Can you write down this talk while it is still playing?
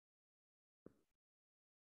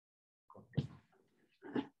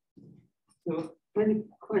So any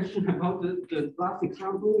question about the last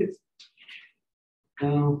example? It's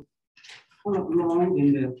kind of long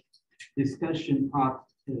in the discussion part.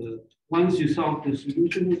 Once you solve the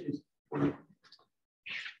solution, it is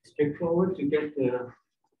straightforward to get the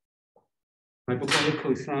hyperbolic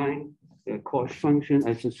cosine, the cos function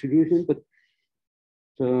as a solution, but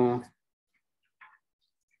the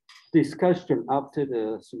discussion after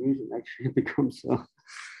the solution actually becomes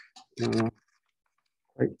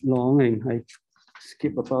quite long, and I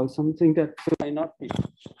skip about something that might not be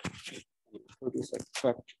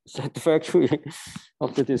satisfactory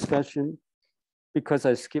of the discussion because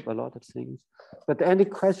I skip a lot of things. But any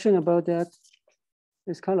question about that?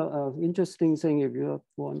 It's kind of an interesting thing if you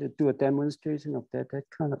want to do a demonstration of that. That's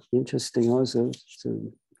kind of interesting also.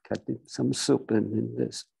 So get some soup and then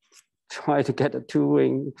this. Try to get a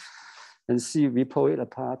two-ring and see if we pull it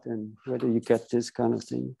apart and whether you get this kind of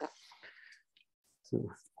thing. So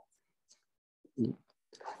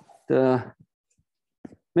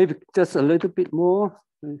maybe just a little bit more.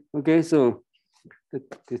 Okay, so the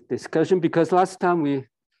discussion, because last time we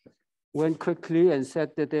went quickly and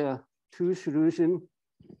said that there are two solutions,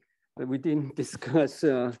 but we didn't discuss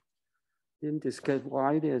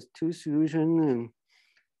why there's two solutions. And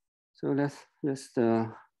so let's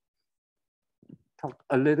talk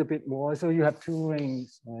a little bit more. So you have two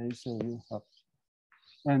rings, right? So you have,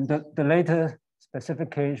 and the later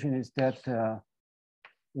specification is that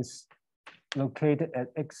it's located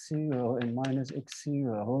at x0 and minus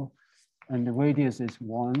x0, and the radius is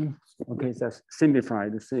 1. Okay, so that's simplify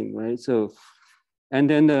the thing, right? So, and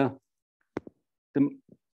then the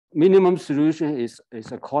minimum solution is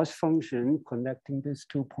a cos function connecting these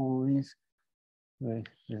 2 points, right?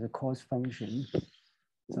 There's a cos function,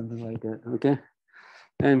 something like that, okay?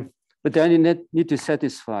 But then you need to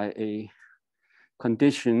satisfy a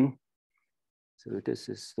condition. So this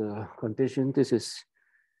is the condition. This is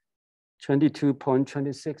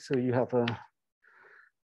 22.26. So you have a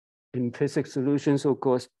implicit solution,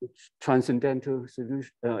 so-called transcendental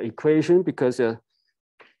solution equation, because the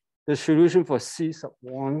solution for C sub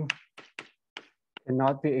 1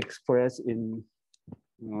 cannot be expressed in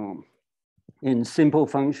simple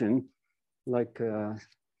function like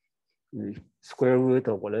square root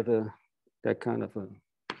or whatever, that kind of a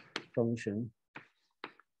function.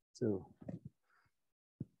 So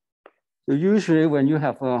usually when you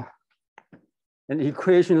have an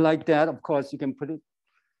equation like that, of course, you can put it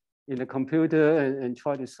in a computer and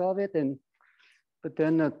try to solve it. But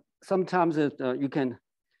then sometimes you can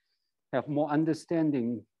have more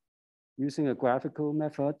understanding using a graphical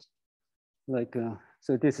method. Like,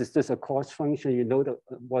 so this is just a cos function. You know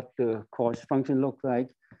what the cos function looks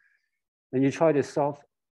like. And you try to solve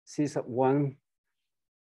C sub 1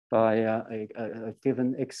 by a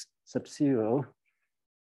given x sub 0.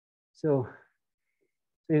 So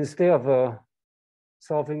instead of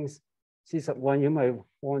solving C sub 1, you might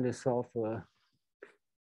want to solve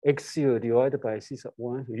x0 divided by C sub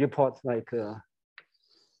 1. If you plot like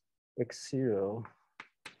x0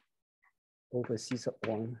 over C sub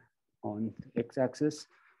 1 on x-axis,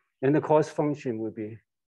 and the cos function will be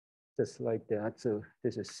just like that. So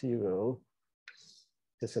this is 0.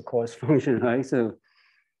 Just a cos function, right? So,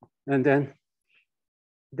 and then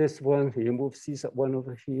this one, you move C sub 1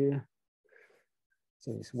 over here.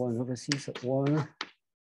 So it's 1 over C sub 1.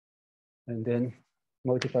 And then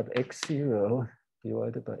multiply by x0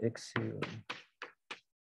 divided by x0.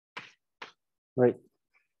 Right.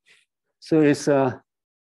 So it's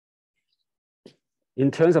in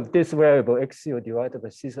terms of this variable x0 divided by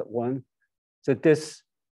C sub 1. So this,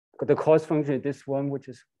 the cos function is this one, which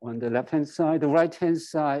is on the left-hand side. The right-hand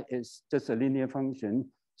side is just a linear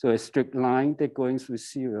function. So a strict line that going through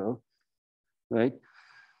 0, right?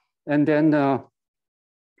 And then the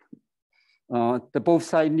both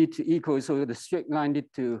sides need to equal. So the straight line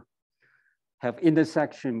need to have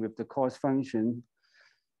intersection with the cos function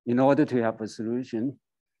in order to have a solution.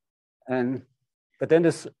 But then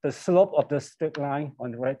the slope of the straight line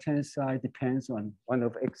on the right-hand side depends on 1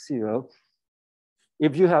 over x0.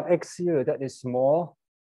 If you have x0 that is small,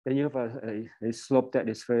 then you have a slope that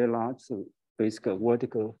is very large. So basically a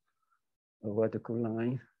vertical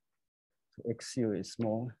line. So x0 is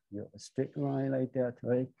small. You have a straight line like that,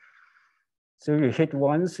 right? So you hit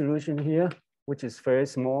one solution here, which is very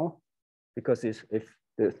small, because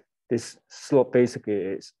this slope basically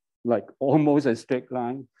is like almost a straight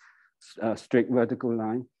line, a straight vertical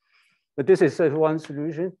line. But this is one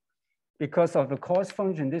solution. Because of the cos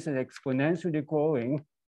function, this is exponentially growing.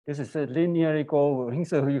 This is linearly growing.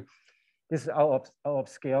 So this is out of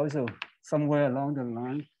scale. So somewhere along the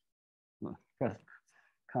line,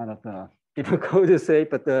 kind of difficult to say,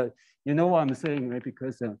 but you know what I'm saying, right?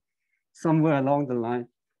 Because somewhere along the line,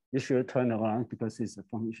 you should turn around because it's a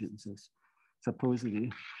function. So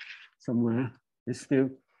supposedly somewhere it's still,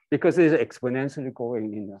 because it's exponentially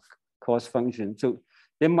going in a cost function. So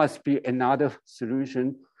there must be another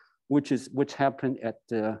solution, which happened at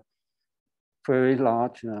the very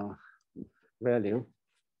large value.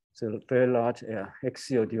 So very large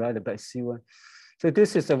x0 divided by C1. So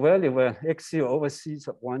this is a value where x0 over C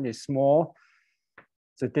sub 1 is small.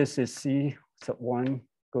 So this is C sub 1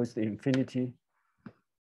 goes to infinity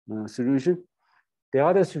solution. The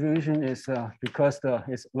other solution is because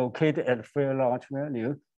it's located at a very large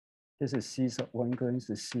value. This is C sub 1 going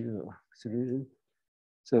to 0 solution.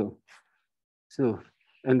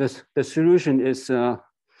 And the solution is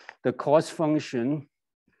the cost function.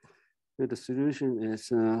 So the solution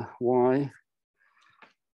is y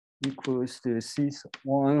equals to C sub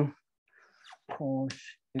 1 cos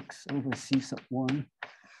x over C sub 1.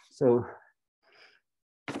 So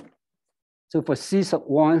for C sub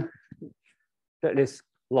 1 that is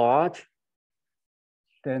large,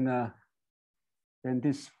 then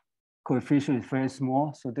this coefficient is very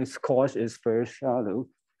small. So this cos is very shallow.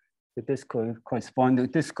 So this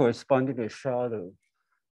corresponding to a shallow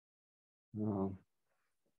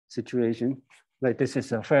situation. Like this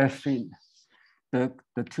is a very thin. The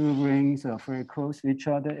two rings are very close to each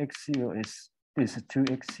other. X0 is, this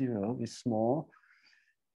 2x0 is small.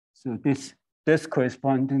 So this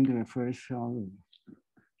corresponding to a very shallow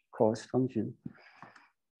cost function,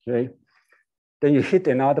 right? Then you hit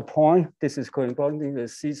another point. This is corresponding to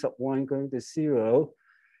C sub 1 going to 0.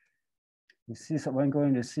 The C sub 1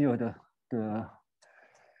 going to 0, the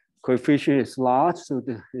coefficient is large, so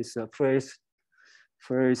it's a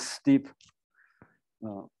very steep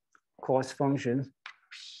cost function.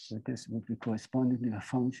 So this would be corresponding to a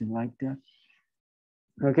function like that.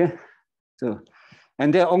 Okay, so,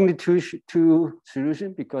 and there are only two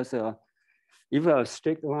solutions because if a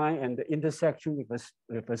straight line and the intersection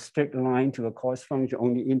with a straight line to a cost function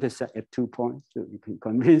only intersect at 2 points. So you can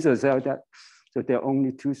convince yourself that. So there are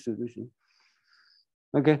only two solutions.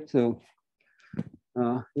 Okay, so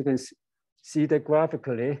you can see that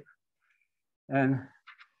graphically. And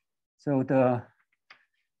so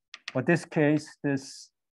for this case, the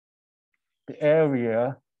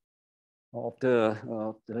area of the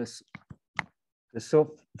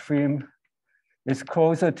subframe is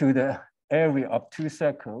closer to the area of 2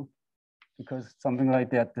 circles, because something like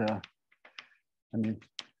that, I mean,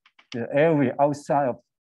 the area outside of,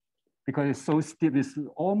 because it's so steep, it's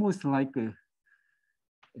almost like a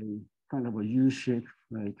kind of a U-shape,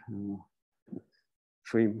 like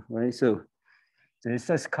frame, right? So it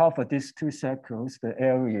just cover these 2 circles, the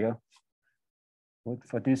area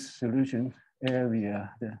for this solution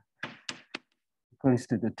area, goes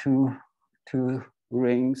to the two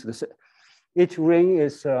rings. Each ring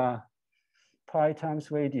is pi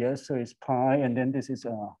times radius, so it's pi, and then this is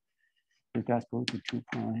you guys go to 2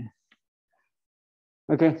 pi.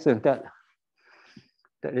 Okay, so that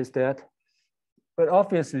is that. But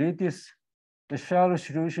obviously, the shallow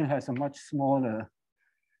solution has a much smaller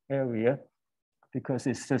area because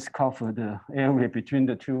it's just covered the area between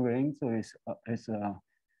the 2 rings. So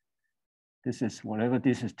this is whatever,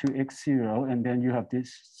 this is 2x0, and then you have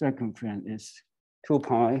this circumference is 2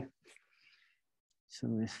 pi. So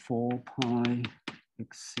it's 4 pi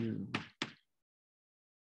x0.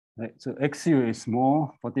 Right, so x0 is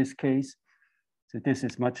small for this case. So this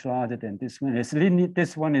is much larger than this one.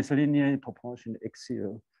 This one is linearly proportional to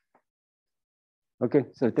x0. Okay,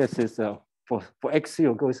 so this is for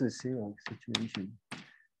x0 goes to 0 situation.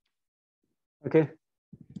 Okay.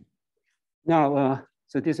 Now,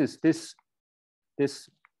 so this is this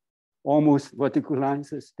almost vertical line.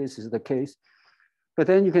 This is the case. But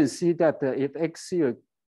then you can see that if x0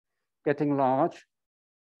 getting large,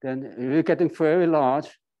 then if you're getting very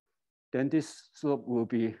large, then this slope will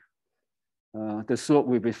be the slope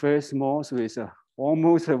will be very small. So it's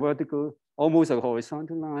almost a vertical, almost a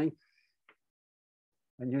horizontal line.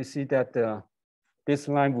 And you see that this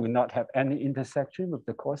line will not have any intersection with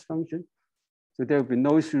the cost function. So there will be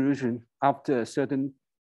no solution after a certain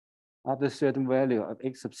value of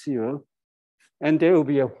x sub 0. And there will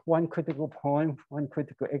be one critical point, one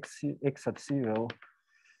critical x sub 0,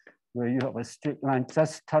 where you have a straight line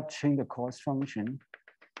just touching the cost function.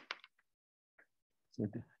 So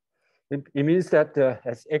it means that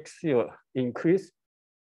as x0 increase,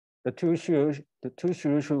 the two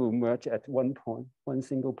solutions will merge at one point, one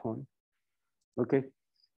single point. Okay,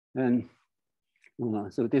 and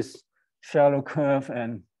so this shallow curve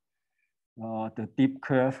and the deep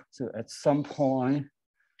curve. So at some point,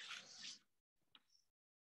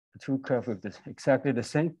 two curves with exactly the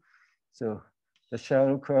same. So the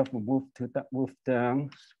shallow curve will move down.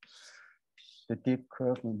 The deep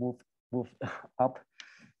curve will move up.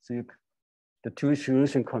 So the two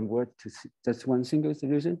solutions convert to just one single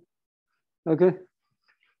solution. Okay.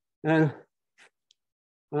 And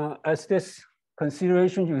as this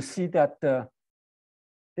consideration, you see that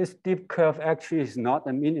this deep curve actually is not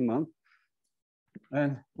a minimum.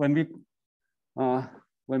 And when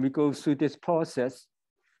we go through this process,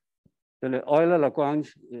 the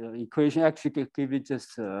Euler-Lagrange equation actually give it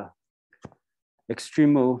just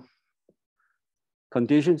extremal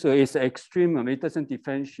condition. So it's extremum. It doesn't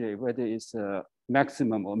differentiate whether it's a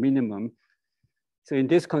maximum or minimum. So in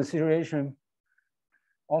this consideration,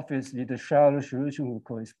 obviously the shallow solution will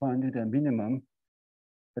correspond to the minimum,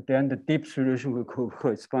 but then the deep solution will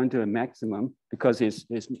correspond to a maximum because this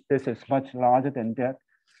is much larger than that.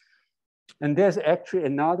 And there's actually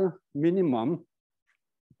another minimum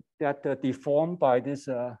that deformed by this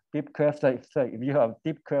deep curve. Like if you have a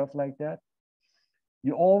deep curve like that,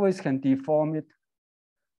 you always can deform it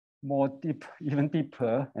more deep, even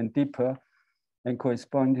deeper and deeper, and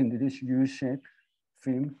corresponding to this U-shaped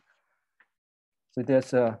film. So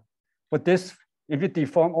there's but this, if you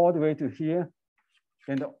deform all the way to here,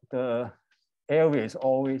 then the area is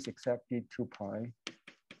always exactly 2 pi.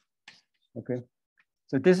 Okay,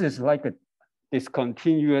 so this is like a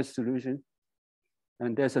discontinuous solution.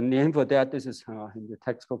 And there's a name for that. This is in the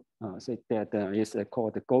textbook, say that is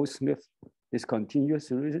called the Goldsmith discontinuous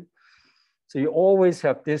solution. So you always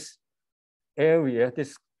have this area,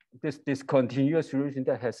 this discontinuous solution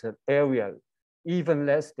that has an area even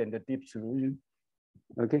less than the deep solution.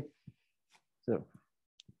 Okay, so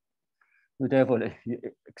therefore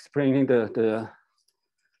explaining the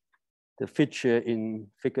feature in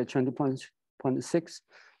figure 20.6.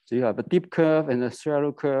 So you have a deep curve and a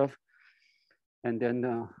shallow curve. And then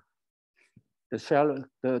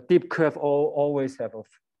the deep curve always have an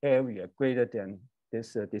area greater than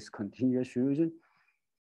this discontinuous solution.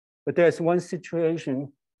 But there's one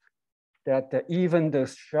situation that even the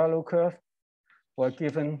shallow curve,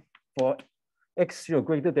 given for x0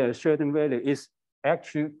 greater than a certain value, is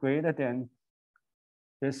actually greater than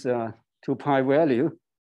this 2 pi value.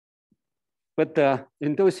 But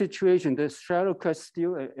in those situations, the shallow curve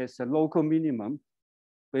still is a local minimum,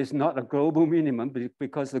 but it's not a global minimum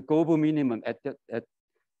because the global minimum at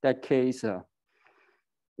that case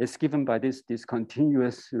is given by this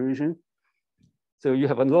discontinuous solution. So you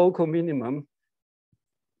have a local minimum.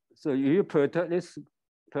 So you perturb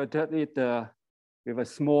it with a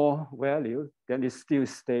small value, then it still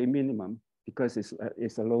stays minimum because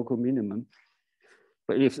it's a local minimum.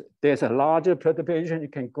 But if there's a larger perturbation, you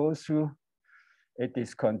can go through a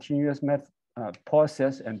discontinuous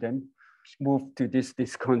process and then move to this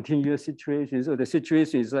discontinuous situation. So the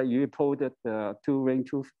situation is like you pull the two rings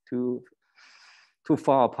too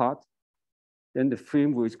far apart, then the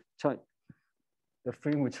frame will try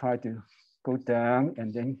to go down,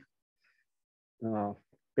 and then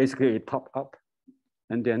basically it pop up,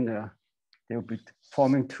 and then they'll be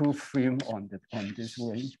forming two frames on this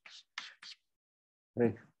ring.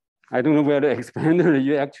 Okay. I don't know whether expanded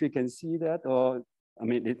you actually can see that, or I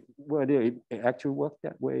mean, whether it actually works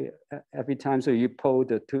that way every time. So you pull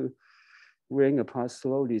the two rings apart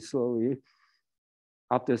slowly.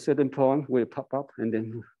 After a certain point, will pop up, and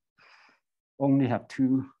then only have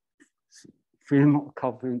two film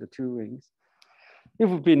covering the two rings. It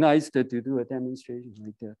would be nice to do a demonstration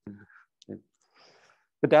like that.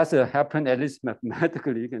 But that's happened, at least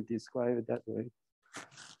mathematically, you can describe it that way.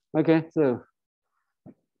 Okay, so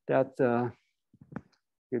that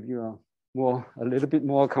give you a little bit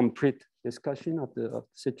more complete discussion of the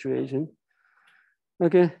situation.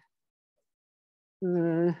 Okay.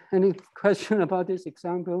 Any question about this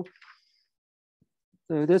example?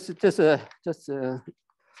 So this is just a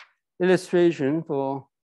illustration for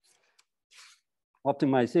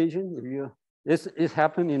optimization. This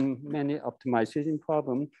happens in many optimization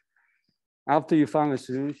problems. After you find a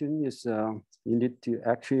solution, you need to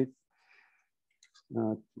actually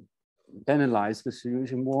analyze the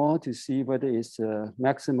solution more to see whether it's a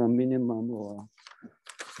maximum, minimum, or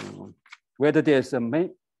whether there's a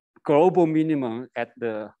global minimum at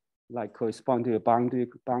correspond to a boundary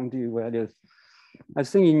values. I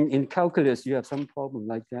think in calculus you have some problem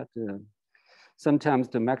like that. Sometimes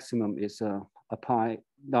the maximum is applied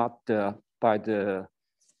not by the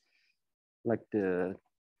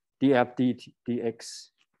df dx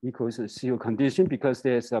equals a 0 condition, because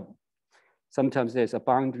sometimes there's a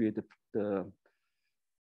boundary. The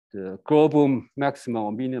global maximum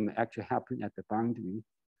or minimum actually happen at the boundary.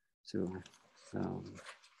 So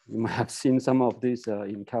You might have seen some of these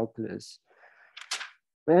in calculus.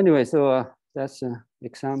 But anyway, so that's an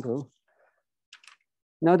example.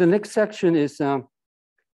 Now the next section is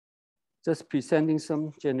just presenting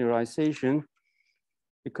some generalization,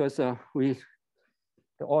 because the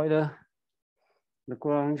Euler-Lagrange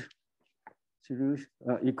solution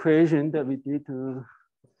equation that we did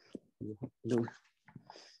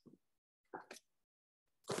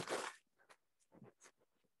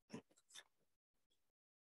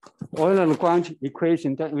Euler-Lagrange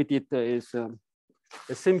equation that we did is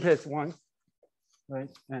the simplest one, right?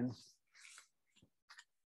 And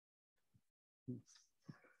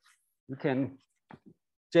you can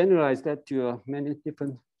generalize that to many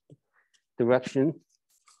different directions.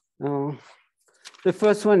 The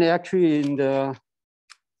first one actually in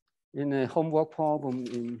a homework problem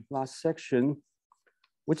in last section,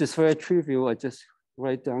 which is very trivial. I just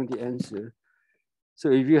write down the answer.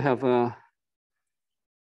 So if you have a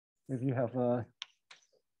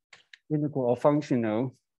integral or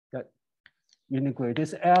functional that integrate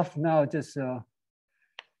this f now just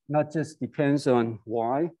not just depends on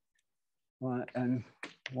y and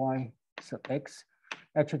y sub x,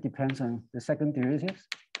 actually depends on the second derivatives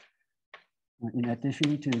in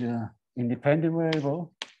addition to the independent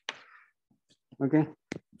variable. Okay,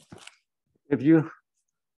 if you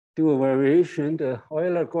do a variation, the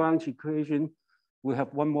Euler-Lagrange equation will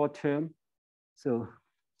have one more term. So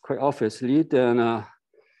quite obviously, then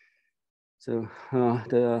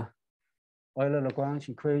the Euler-Lagrange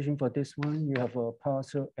equation for this one, you have a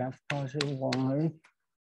partial f partial y,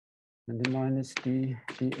 and then minus d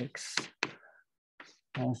dx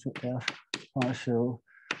partial f partial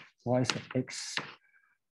y sub x.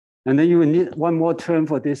 And then you will need one more term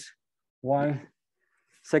for this y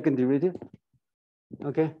second derivative.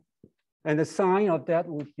 Okay, and the sign of that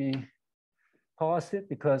would be positive,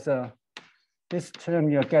 because this term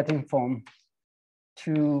you're getting from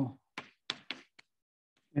two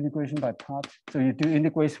integration by part. So you do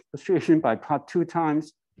integration by part 2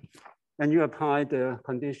 times, and you apply the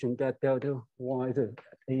condition that delta y at a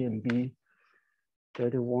and b,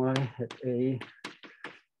 delta y at a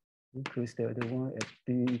equals delta y at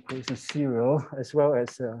b equals to 0, as well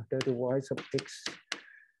as delta y sub x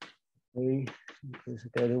a equals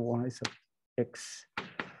delta y sub x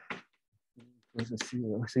equals to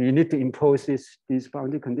 0. So you need to impose this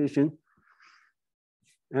boundary condition.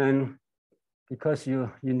 And because you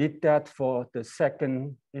need that for the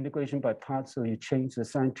second integration by parts, so you change the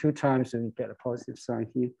sign 2 times, so you get a positive sign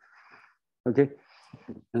here. Okay,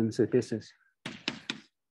 and so this is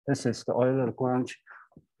the Euler-Lagrange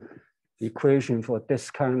equation for this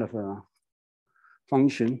kind of a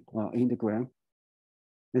function or integral.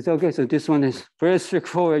 It's okay. So this one is very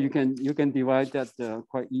straightforward. You can divide that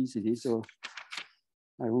quite easily. So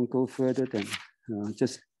I won't go further than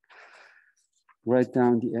just write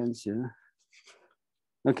down the answer.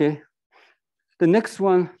 Okay. The next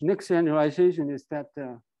generalization is that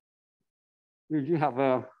if you have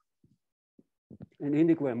an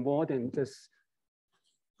integral more than just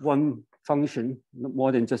one function,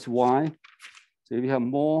 more than just y. So if you have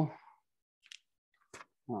more,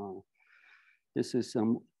 this is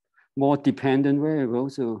some more dependent variable.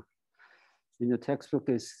 So in the textbook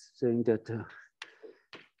is saying that,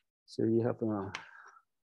 so you have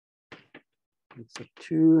it's a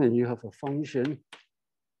 2, and you have a function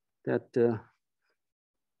that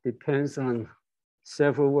depends on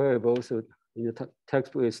several variables. So in the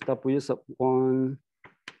textbook is w sub 1,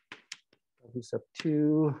 w sub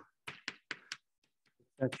 2,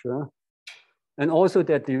 etc. And also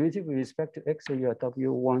that derivative with respect to x, so you have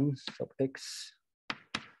w1 sub x,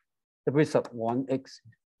 w sub 1x,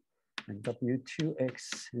 and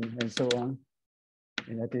w2x, and so on,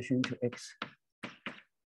 in addition to x.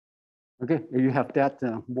 Okay, you have that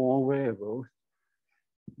more variable,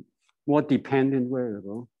 more dependent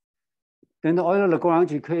variable. Then the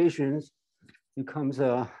Euler-Lagrange equations becomes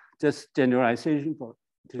just generalization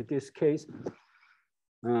to this case,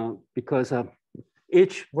 because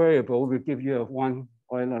each variable will give you one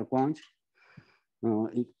Euler-Lagrange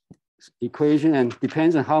equation, and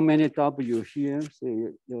depends on how many w here.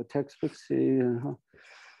 So your textbook say,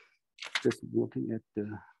 just looking at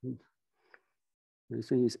the,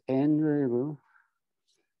 so it's n variable.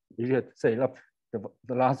 You have to say, look,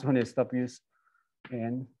 the last one is w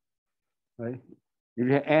n, right? You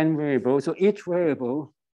have n variables, so each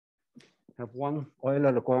variable have one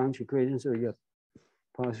Euler-Lagrange equation. So you have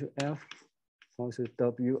partial f partial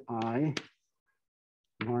wi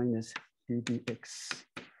minus d dx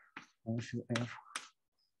partial f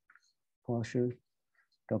partial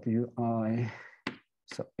wi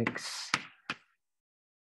sub x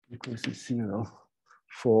equals to 0.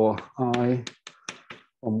 for I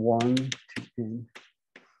from 1 to n.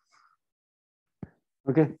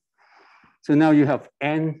 Okay, so now you have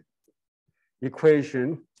n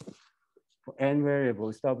equation for n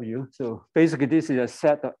variables w. So basically this is a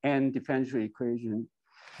set of n differential equations.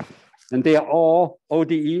 And they are all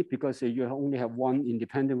ODE because you only have one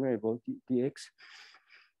independent variable, dx.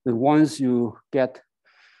 But once you get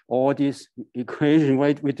all these equations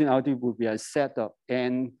right within ODE will be a set of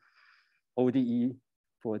n ODE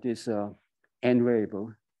for this n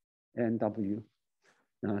variable, nw,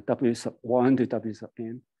 w sub 1 to w sub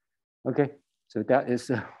n. Okay, so that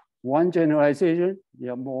is one generalization. You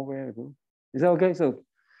have more variables. Is that okay? So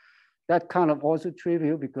that kind of also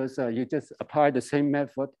trivial because you just apply the same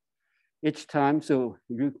method each time. So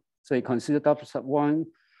you say consider w sub 1,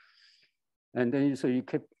 and then so you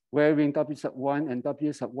keep varying w sub 1 and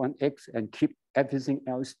w sub 1x and keep everything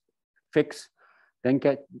else fixed. Then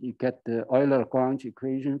you get the Euler-Lagrange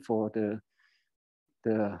equation for the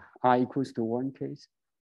I equals to 1 case.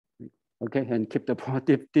 Okay, and keep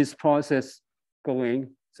this process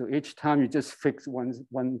going. So each time you just fix one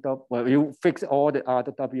well, you fix all the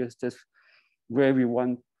other w's, just vary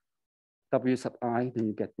one w sub I, then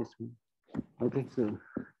you get this one. Okay, so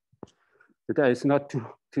that is not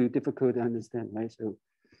too difficult to understand, right? So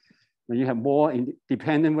when you have more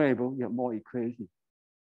independent variable, you have more equations.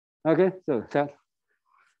 Okay, so that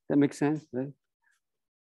makes sense, right?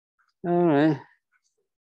 All right,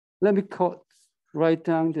 let me write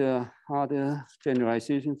down the other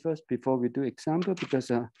generalization first before we do example,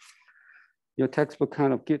 because your textbook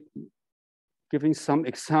kind of giving some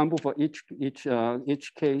example for each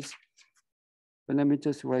case. But let me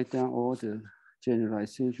just write down all the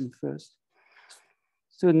generalization first.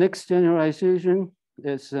 So next generalization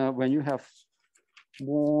is when you have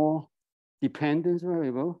more dependence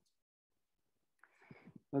variable.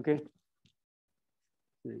 Okay.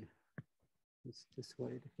 Let's just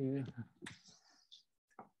write here.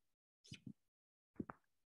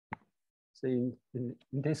 So in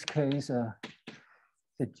this case,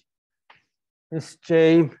 this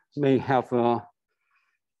J may have a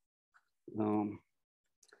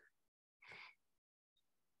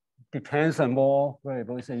depends on more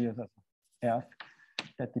variables. So you have F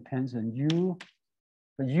that depends on U,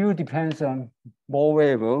 but U depends on more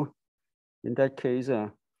variable. In that case, I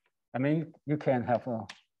mean, you can have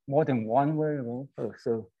more than one variable.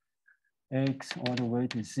 So X all the way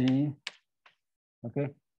to Z, okay?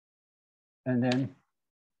 And then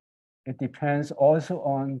it depends also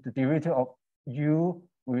on the derivative of U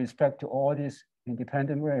with respect to all these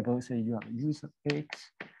independent variables. So you have U sub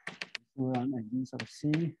X, and U sub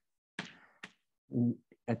C, in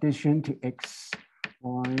addition to X,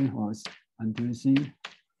 Y, or until Z.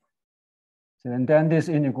 So, and then this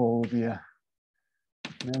integral will be a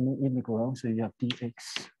many integral. So you have dx,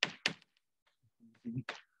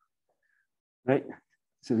 right?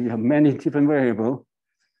 So you have many different variables.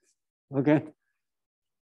 Okay.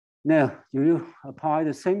 Now, you apply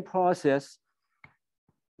the same process.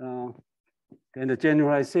 Then the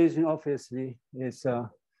generalization obviously is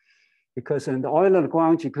because in the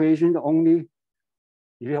Euler-Lagrange equation, only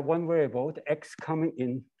you have one variable, the x coming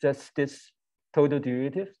in just this total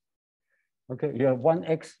derivative. Okay, you have one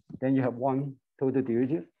x, then you have one total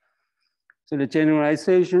derivative. So the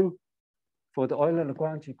generalization for the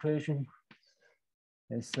Euler-Lagrange equation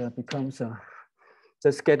is becomes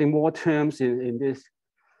just getting more terms in this.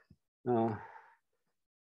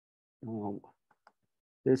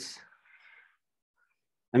 This,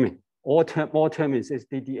 I mean, all term is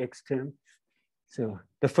the dx term. So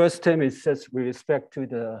the first term is just with respect to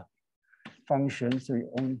the function. So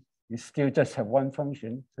you still just have one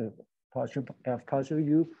function. So partial f partial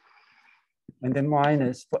u, and then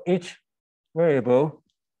minus for each variable,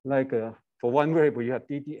 like for one variable you have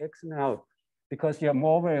ddx now. Because you have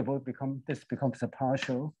more variable, this becomes a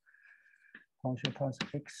partial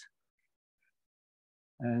x,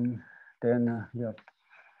 and then you have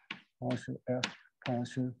partial f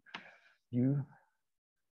partial u.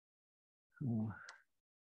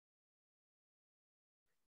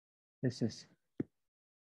 This is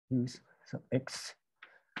u sub x.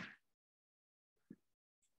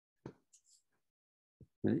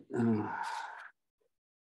 Right.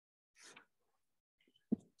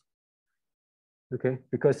 Okay,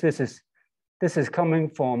 because this is coming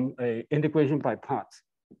from a integration by parts,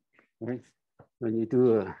 right? When you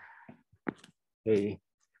do a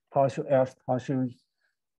partial f partial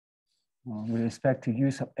with respect to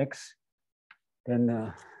u sub x,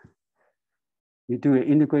 then you do an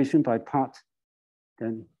integration by parts,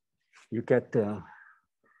 then you get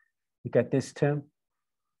this term,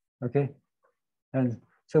 okay? And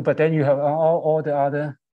So, but then you have all the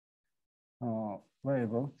other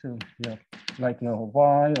variables. So you have like y,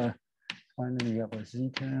 or finally you have a z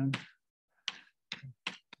term.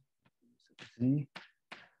 Z.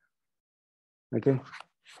 Okay.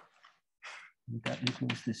 And that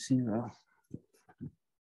equals to 0.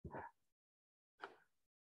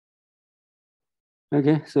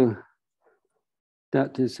 Okay, so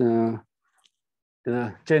that is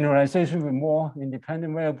the generalization with more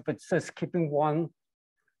independent variable, but just keeping one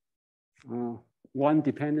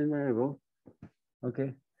dependent variable.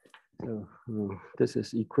 Okay, so this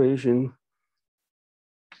is equation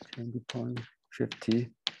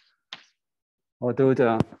 20.50. Although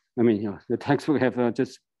the textbook have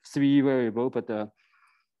just 3 variables, but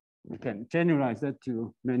you can generalize that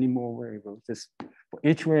to many more variables. Just for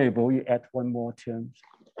each variable, you add 1 more term.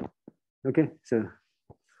 Okay, so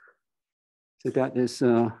that is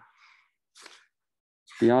the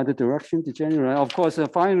other direction to generalize. Of course,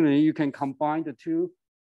 finally, you can combine the two,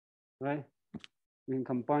 right? You can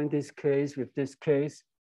combine this case with this case,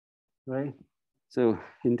 right? So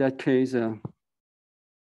in that case, the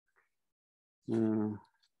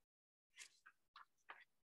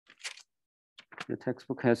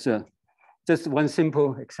textbook has just one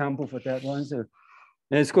simple example for that one. So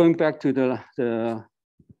it's going back to the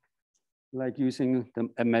like using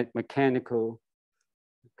a mechanical,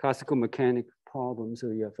 classical mechanic problem.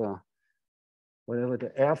 So you have whatever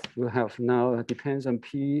the F will have now depends on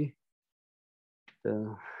P.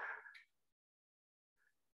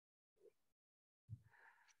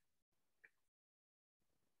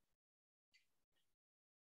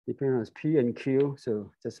 Depends on P and Q.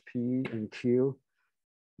 So just P and Q.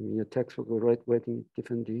 And your textbook will writing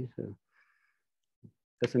differently. So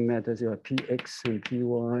doesn't matter. So you have Px and Py,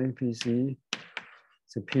 Pz.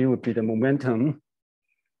 So P would be the momentum.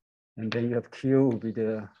 And then you have Q would be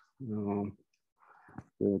the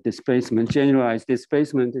displacement. Generalized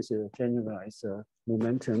displacement is a generalized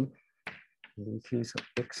momentum. And then Q sub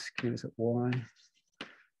x, Q sub y,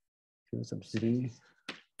 Q sub z.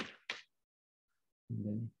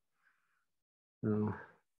 And then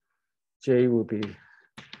J will be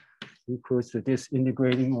equals to this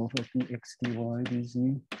integrating over dx, dy,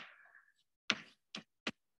 dz.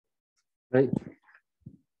 Right.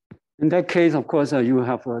 In that case, of course, you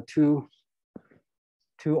have two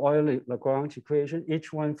Euler-Lagrange equations,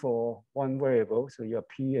 each one for one variable. So you have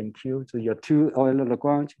P and Q. So you have 2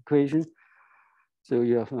 Euler-Lagrange equations. So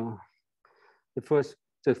you have the first,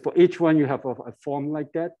 so for each one, you have a form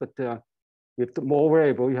like that. But with the more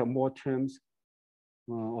variable, you have more terms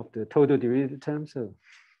of the total derivative terms. So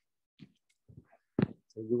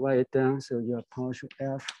you write it down. So you have partial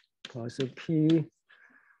F, partial P,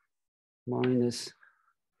 minus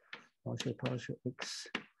partial X,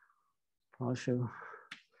 partial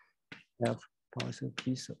F, partial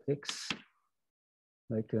P sub X.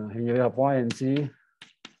 Like and you have Y and Z.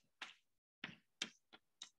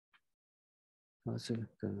 Partial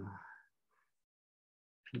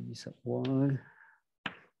P sub Y,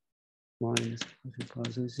 minus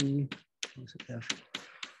partial Z, partial F,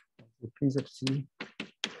 partial P sub Z.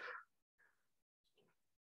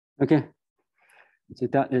 Okay, so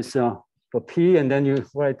that is for P, and then you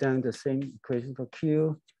write down the same equation for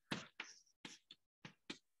Q.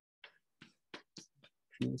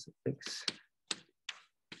 Q sub X.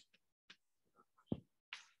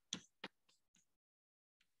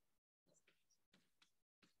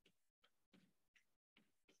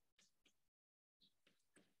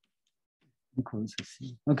 Equals to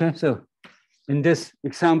C. Okay, so in this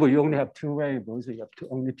example, you only have 2 variables, so you have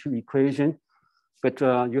only 2 equations. But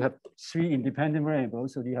you have 3 independent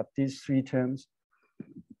variables, so you have these 3 terms.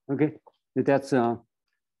 Okay, so that's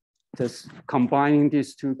just combining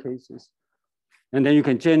these 2 cases. And then you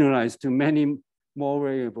can generalize to many more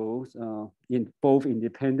variables in both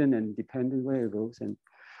independent and dependent variables. And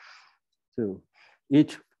so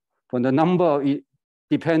for the number of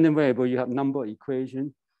dependent variable, you have number of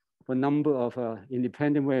equations. For number of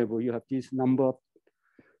independent variable, you have these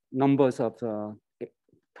numbers of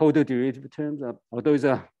total derivative terms, although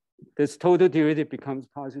this total derivative becomes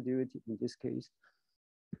partial derivative in this case.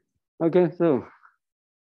 Okay, so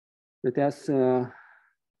that's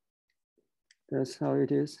how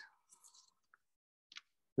it is,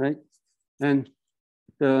 right? And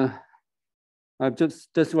I'm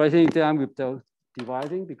just writing it down with the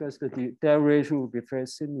dividing because the derivation will be very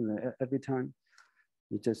similar every time.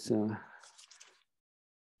 You just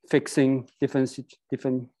fixing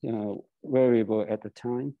different variable at the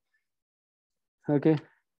time. Okay.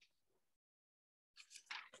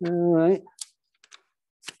 All right.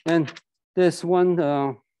 And this one,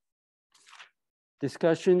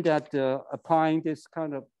 discussion that applying this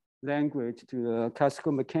kind of language to a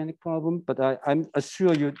classical mechanics problem, but I'm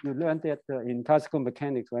sure you learned that in classical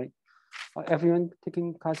mechanics, right? Everyone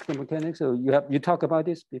taking classical mechanics, so you talk about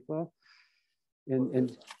this before?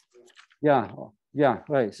 Yeah,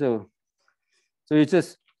 right. So it's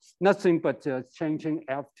just nothing but changing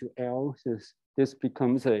F to L. So this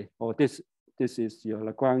becomes this is your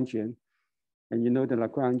Lagrangian, and you know the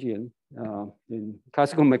Lagrangian in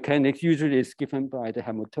classical mechanics usually is given by the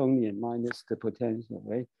Hamiltonian minus the potential,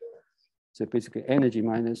 right? So basically energy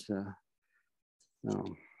minus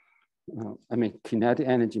kinetic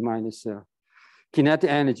energy minus the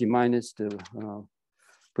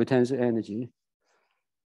potential energy.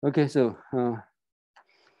 Okay, so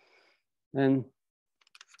and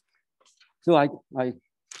so I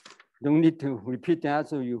don't need to repeat that.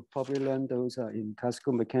 So you probably learned those in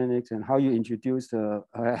classical mechanics and how you introduce the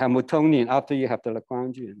Hamiltonian after you have the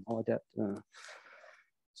Lagrangian and all that.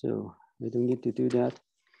 So I don't need to do that.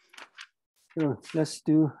 So let's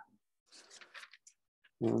do.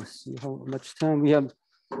 See how much time we have.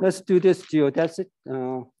 Let's do this geodesic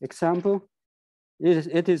example.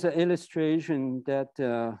 It is an illustration that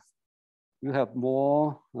you have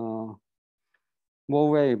more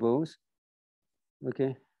variables.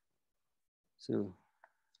 Okay, so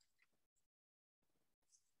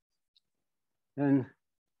and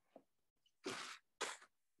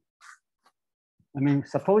I mean,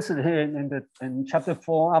 supposedly here in chapter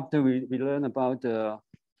 4, after we learn about the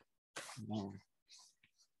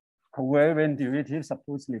covariant derivative,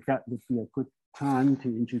 supposedly that would be a good time to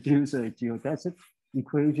introduce a geodesic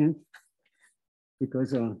equation,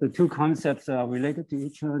 because the two concepts are related to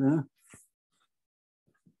each other.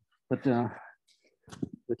 But the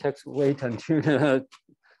text will wait until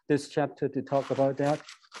this chapter to talk about that,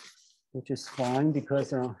 which is fine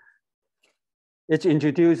because it's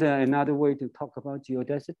introduced another way to talk about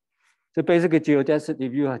geodesic. So basically geodesic,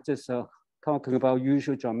 if you are just talking about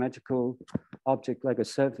usual geometrical object like a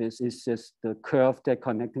surface, is just the curve that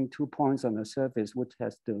connecting 2 points on the surface, which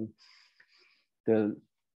has the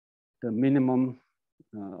minimum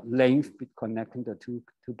length connecting the two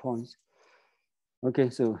points. Okay,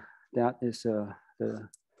 so that is the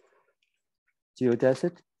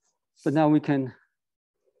geodesic. But now we can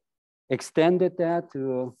extend that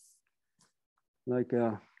to like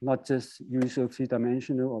not just usual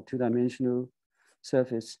 3-dimensional or 2-dimensional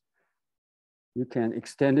surface. You can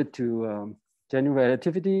extend it to general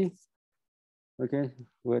relativity, okay,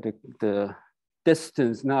 where the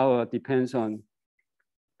distance now depends on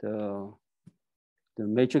the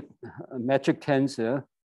metric tensor,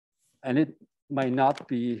 and it might not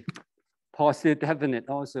be positive definite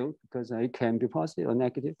also, because it can be positive or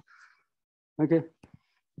negative. Okay,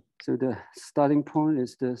 so the starting point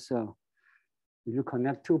is this. If you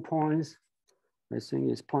connect 2 points, I think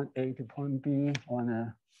it's point A to point B on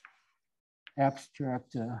a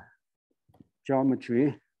abstract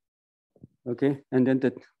geometry. Okay, and then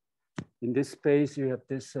in this space you have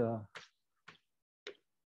this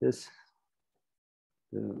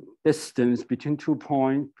the distance between 2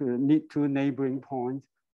 points, two neighboring points,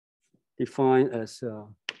 defined as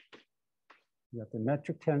you have the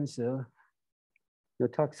metric tensor. Your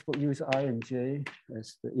textbook use I and J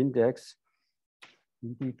as the index.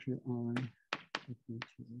 DQI.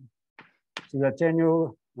 So you have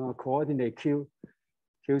general coordinate Q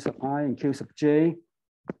sub I and Q sub J.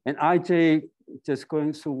 And Ij just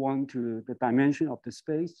going through one to the dimension of the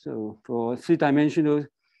space. So for 3-dimensional,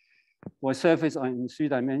 for surface in 3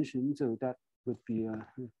 dimensions, so that would be,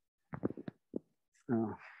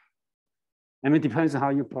 I mean, it depends on how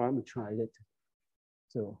you parameterize it.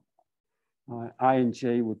 So I and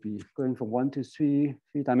J would be going from 1 to 3,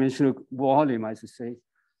 3-dimensional volume, I should say.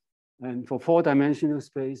 And for 4-dimensional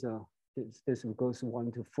space, this will go from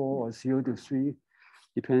 1 to 4 or 0 to 3,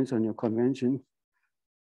 depends on your convention.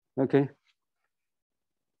 Okay.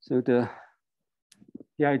 So the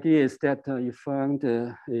idea is that you find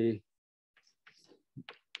a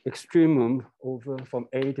extremum over from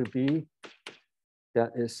A to B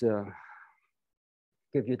that is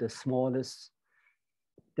give you the smallest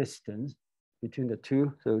distance between the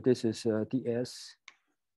two. So this is ds.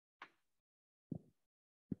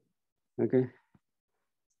 Okay.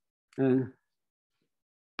 And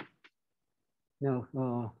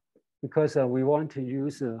now, because we want to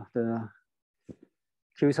use the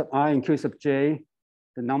Q sub I and Q sub J,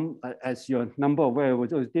 as your number of variables,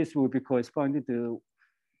 so this will be corresponding to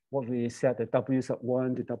what we set the W sub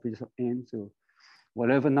 1 to W sub n. So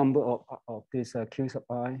whatever number of this Q sub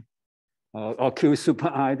I or Q super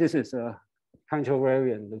I, this is a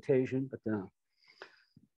contravariant notation, but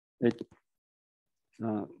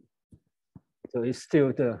So it's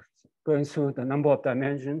still going through the number of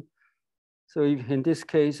dimensions. So if in this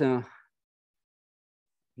case, you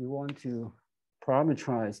want to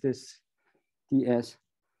parameterize this ds.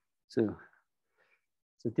 So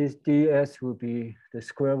this ds will be the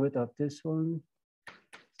square root of this one.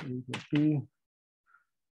 So it will be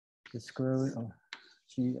the square root of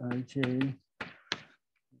gij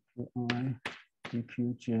I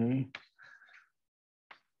dqj.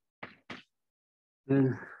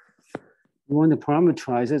 And you want to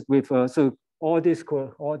parameterize it with so all this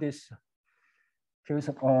q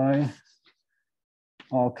sub I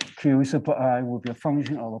or q sub I will be a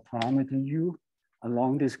function of a parameter u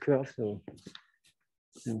along this curve. So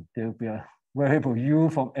there will be a variable u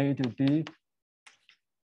from A to B.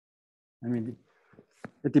 I mean,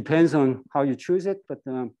 it depends on how you choose it, but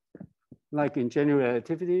like in general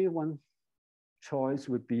relativity, one choice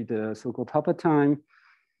would be the so-called Papa time.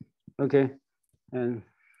 Okay, and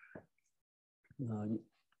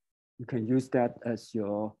you can use that as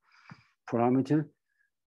your parameter.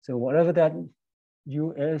 So whatever that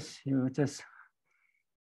u is, you just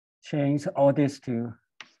change all this to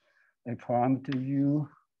a parameter u.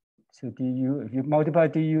 So du, if you multiply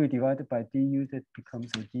du divided by du, that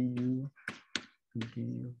becomes a du.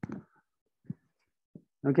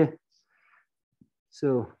 Okay.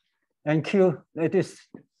 So, and Q, this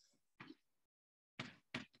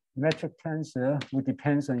metric tensor will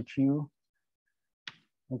depend on Q.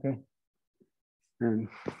 Okay. And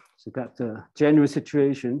so that's the general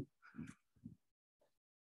situation.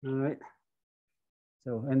 All right.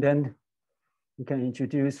 So, and then you can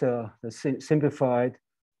introduce the simplified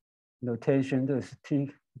notation. This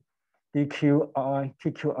TQI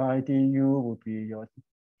du will be your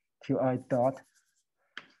QI dot.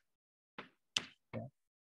 Yeah.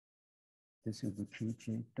 This will be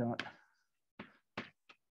QJ dot.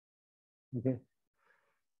 Okay.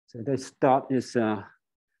 So this dot is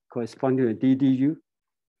corresponding to DDU.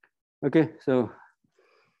 Okay, so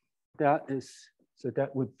that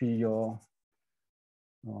would be your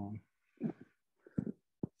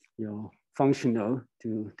functional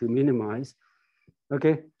to minimize.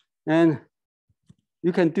 Okay, and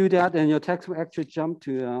you can do that, and your text will actually jump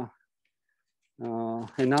to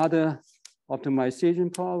another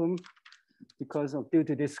optimization problem because of due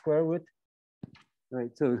to this square root.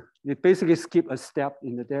 Right, so you basically skip a step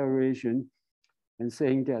in the derivation and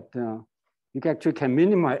saying that you actually can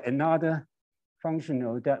minimize another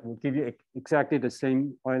functional that will give you exactly the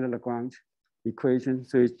same Euler-Lagrange equation.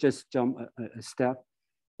 So it's just jump a step.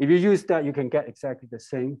 If you use that, you can get exactly the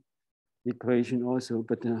same equation also,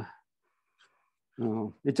 but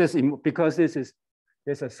it's just because there's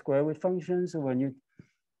a square root function. So when you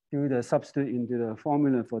do the substitute into the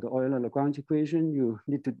formula for the Euler-Lagrange equation, you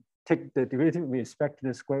need to take the derivative with respect to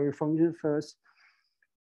the square root function first.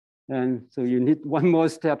 And so you need one more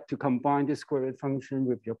step to combine the square root function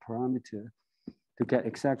with your parameter to get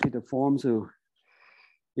exactly the form. So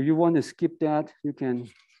if you want to skip that, you can,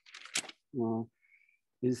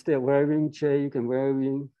 instead of varying J, you can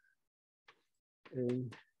vary A,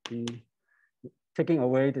 B, taking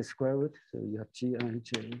away the square root. So you have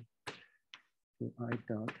Gij, I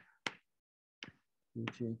dot,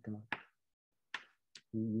 J dot.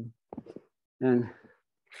 And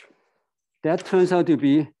that turns out to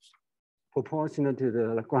be proportional to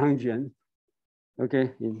the Lagrangian. Okay,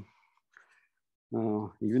 if you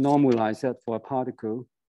normalize that for a particle,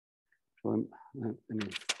 I mean,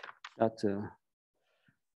 that's in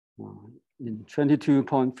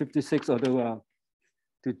 22.56, although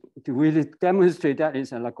to really demonstrate that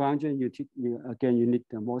is a Lagrangian, again, you need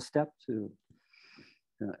more steps to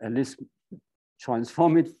at least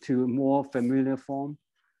transform it to a more familiar form.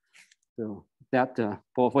 So that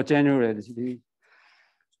for general relativity,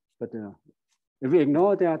 but if we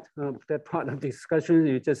ignore that that part of the discussion,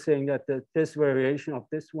 you're just saying that this variation of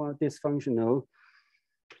this functional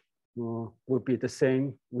will be the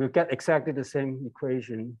same. We'll get exactly the same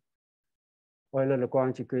equation,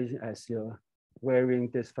 Euler-Lagrange equation, as your varying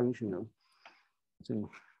this functional.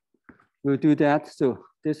 So we'll do that. So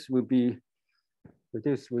this will be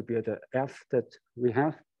the F that we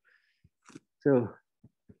have. So,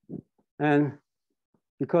 and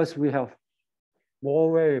because we have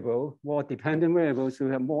more dependent variables, so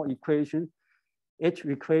we have more equation. Each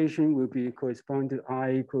equation will be correspond to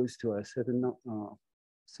I equals to a certain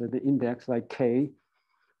index like K.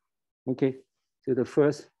 Okay, so the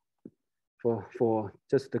first for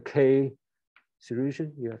just the K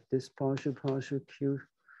solution, you have this partial Q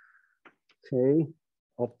K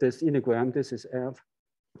of this integram. This is F.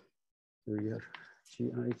 So you have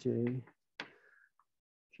Gij,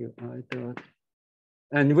 Qi dot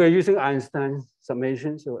And we're using Einstein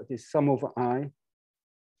summation, so this sum over I.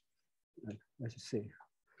 Let's see.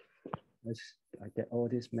 I get all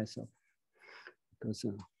this messed up because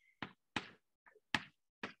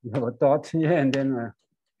you have a dot here and then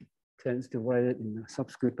tends to write it in a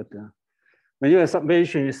subscript. But when you have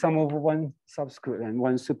summation, you sum over one subscript and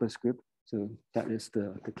one superscript. So that is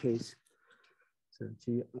the case. So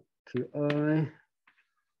QI,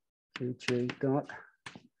 QJ dot.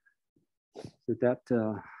 So that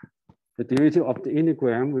the derivative of the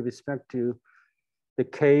integral with respect to the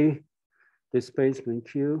K displacement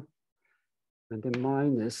Q, and then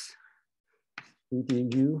minus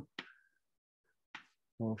ddu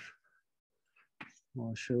of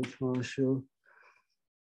partial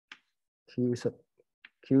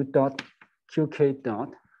Q dot QK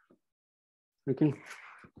dot. Okay.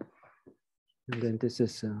 And then this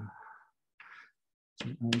is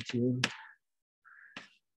Gij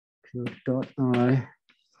Q dot I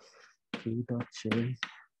Q dot J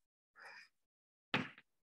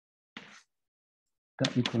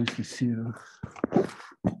that equals to 0.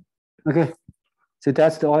 Okay, so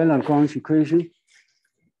that's the Euler-Lagrange equation.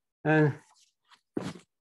 And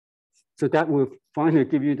so that will finally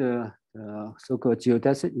give you the so-called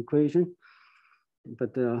geodesic equation.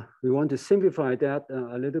 But we want to simplify that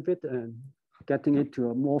a little bit and getting it to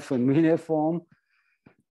a more familiar form.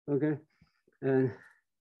 Okay, and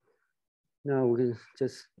now we can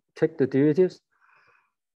just take the derivatives.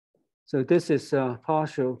 So this is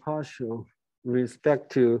partial with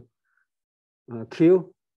respect to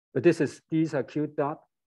Q, but these are Q dot,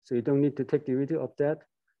 so you don't need to take derivative of that.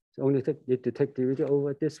 So only need to take derivative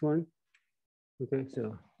over this one. Okay,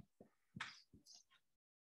 so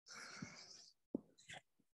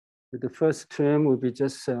the first term will be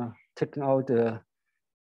just taking out the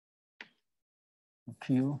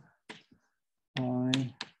Q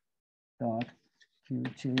I dot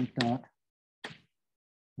QJ dot,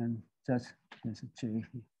 and just there's a J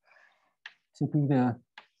here. Taking the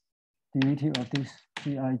derivative of this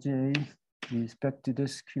Gij with respect to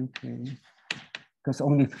this QK, because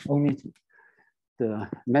only the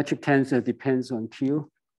metric tensor depends on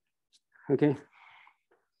Q. Okay,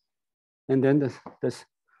 and then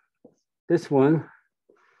this one,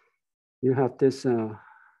 you have this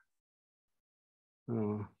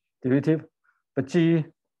derivative, but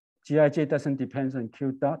Gij doesn't depend on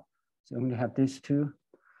Q dot, so only have these two.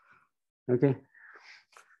 Okay,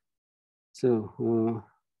 so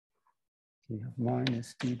we have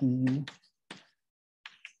minus ddu.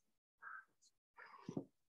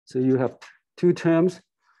 So you have two terms.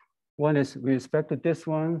 One is with respect to this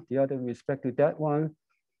one, the other with respect to that one.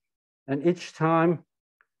 And each time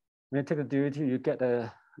when you take a derivative, you get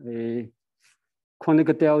a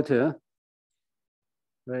Kronecker delta,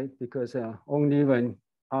 right? Because only when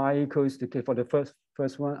I equals to K, for the first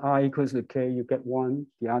one, I equals to K, you get 1,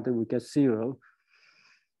 the other will get 0.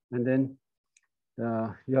 And then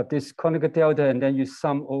you have this Kronecker delta, and then you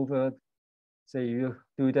sum over, say you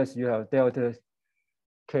do this, you have delta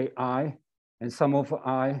Ki, and sum over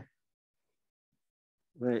I,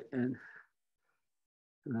 right? And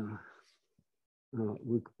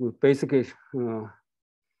we're basically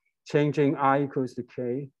changing I equals to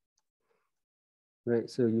K, right?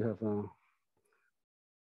 So you have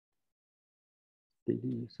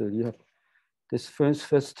so you have this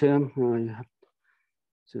first term.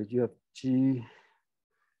 So you have G.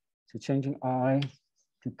 So changing I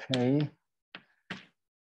to K,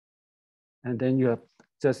 and then you have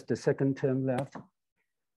just the second term left.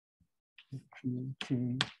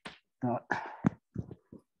 QT dot.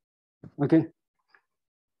 Okay,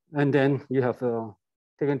 and then you have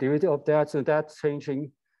taken derivative of that. So that's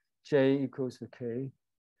changing J equals to K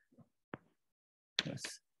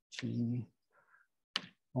plus G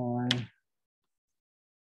I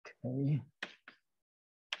K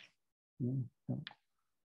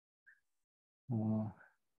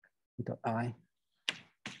dot I.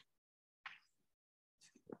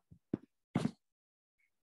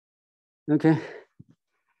 Okay.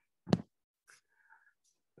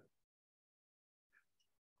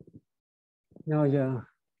 Now, yeah.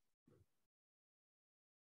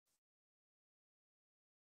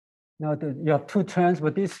 Now you have two terms,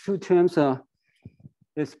 but these two terms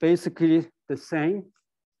is basically the same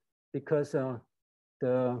because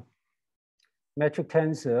the metric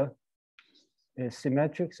tensor is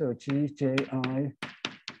symmetric. So Gji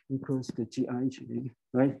equals to Gij,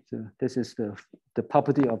 right? So this is the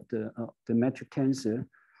property of the metric tensor.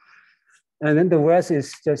 And then the rest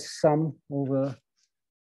is just sum over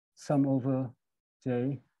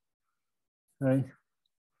J, right?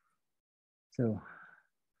 So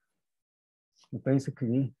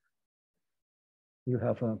basically, you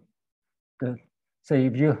have say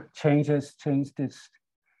if you change this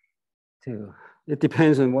to, it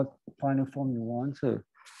depends on what final form you want. So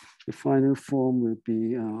the final form will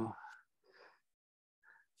be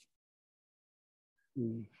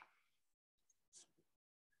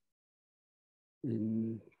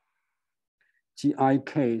in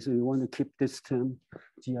GIK. So you want to keep this term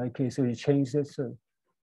GIK. So you change this. So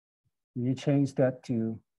you change that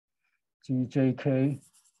to GJK,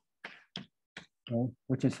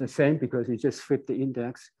 which is the same because you just flip the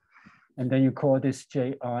index. And then you call this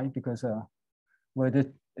JI because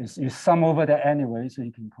you sum over that anyway, so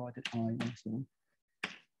you can call it I also.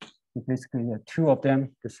 So basically, two of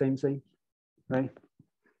them, the same thing, right?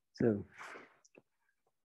 So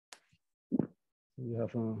you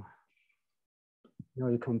have now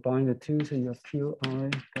you combine the two, so you have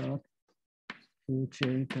QI dot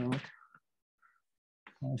QJ dot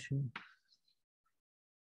partial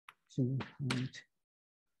G height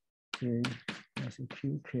J as a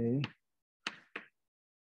QK.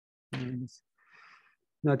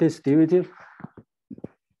 Now this derivative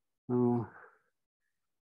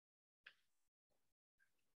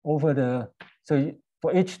over the, so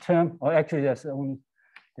for each term, or actually there's only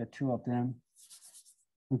the two of them,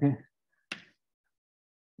 okay?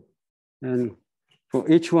 And for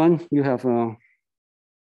each one, you have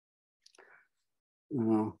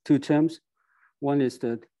two terms. One is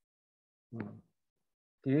the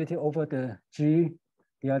derivative over the G,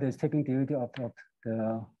 the other is taking derivative of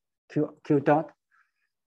the Q dot,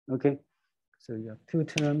 okay? So you have two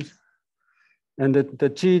terms. And the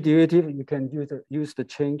G derivative, you can use the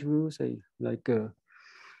change rule, say like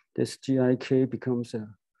this GIK becomes a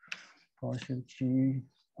partial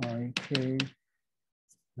GIK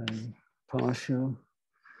and partial,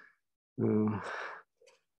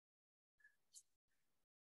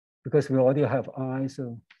 because we already have I,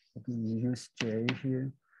 so we use J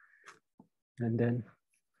here. And then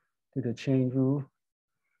to the chain rule,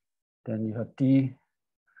 then you have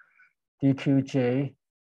dQJ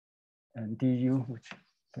and du, which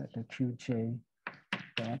get the QJ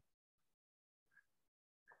dot.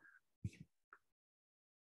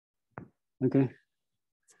 Okay.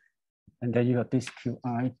 And then you have this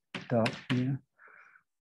QI dot here.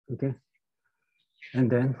 Okay.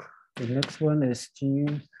 And then the next one is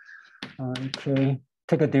GIK.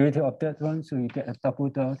 Take a derivative of that one, so you get a double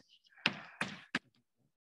dot.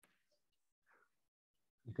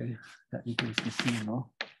 Okay, that equals to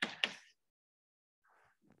 0.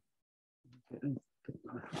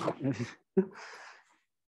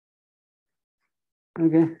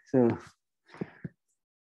 Okay, so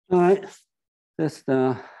all right, that's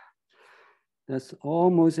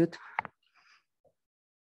almost it.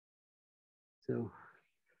 So,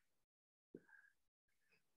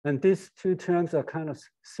 and these two terms are kind of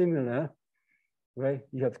similar, right?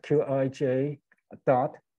 You have QIJ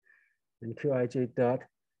dot and QIJ dot,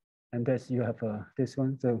 and that's you have this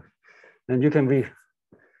one. So, and you can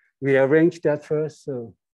rearrange that first.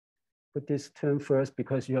 So put this term first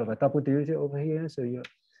because you have a double derivative over here. So you have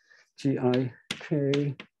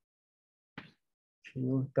GIK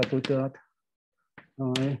Q double dot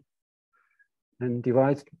I and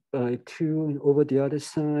divide by 2 over the other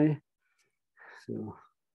side. So,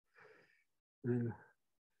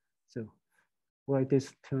 so write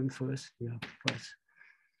this term first. Yeah, first.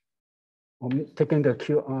 I'm taking the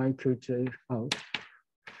QI, QJ out.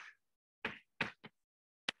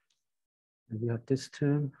 And we have this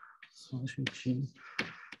term, partial G,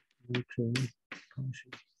 okay,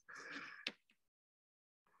 partial.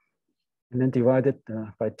 And then divide it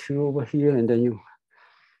by 2 over here, and then you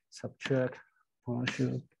subtract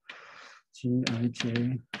partial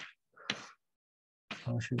GIJ,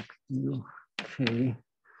 partial UK, and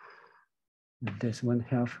there's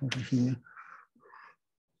 1/2 over here.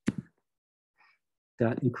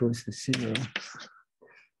 That equals to 0.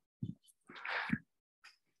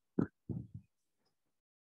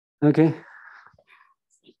 Okay.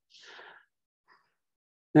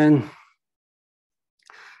 And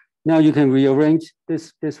now you can rearrange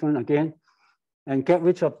this one again and get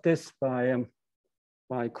rid of this by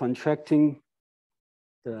contracting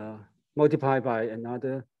the multiply by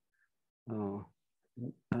another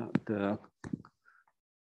the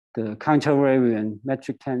countervariant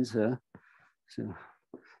metric tensor. So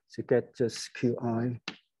to get just QI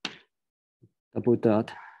double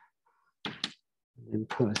dot and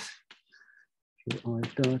plus QI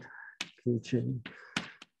dot QJ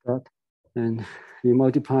dot, and you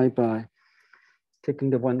multiply by taking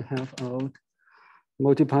the 1/2 out,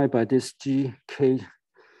 multiply by this GKJ.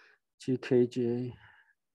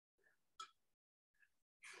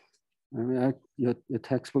 I mean, your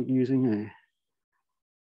textbook using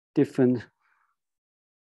different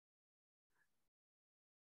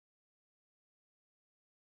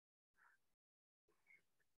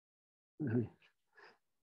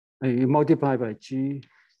you multiply by GKL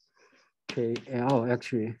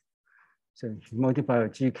actually. So you multiply by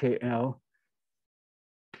GKL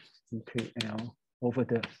over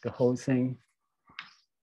the whole thing.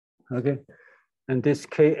 Okay. And this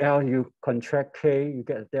KL, you contract K, you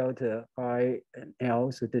get delta I and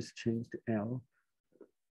L. So this change to L.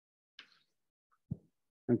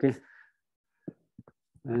 Okay.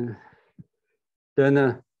 And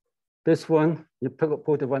then this one, you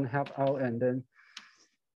pull the 1/2 out and then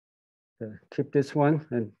keep this one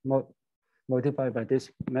and multiply by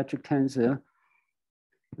this metric tensor.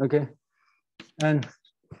 Okay. And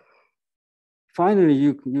finally,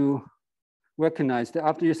 you recognize that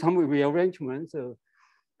after you some rearrangement, so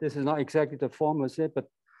this is not exactly the form of it, but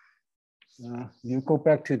you go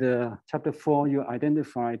back to the chapter 4, you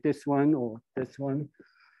identify this one or this one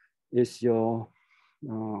is your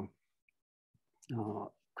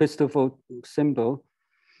Christopher symbol.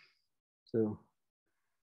 So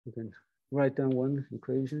you can write down one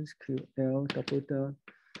equations, QL double dot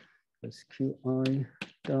plus QI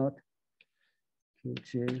dot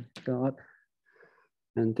QJ dot.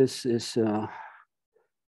 And this is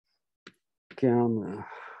gamma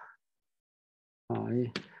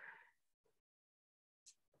I,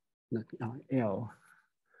 not L,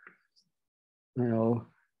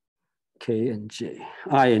 K and J,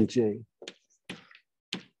 I and J.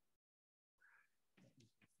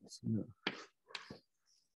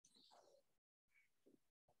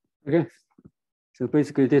 Okay, so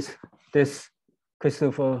basically this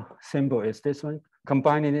Christopher symbol is this one.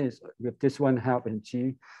 Combining it with this 1/2 and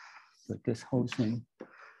G, so this whole thing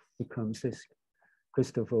becomes this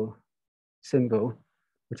Christopher symbol,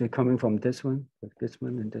 which is coming from this one, and this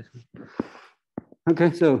one.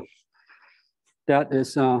 Okay, so that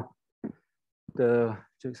is the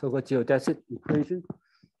so-called geodesic equation.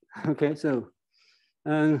 Okay, so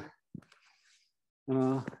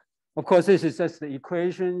of course, this is just the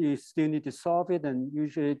equation. You still need to solve it, and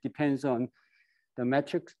usually it depends on the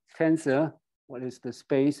metric tensor. What is the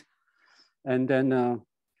space? And then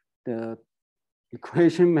the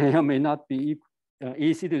equation may or may not be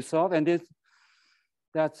easy to solve. And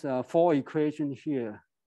that's 4 equation here,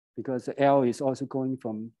 because L is also going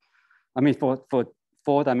from, I mean, for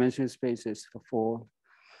 4-dimensional spaces, for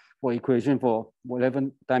equation for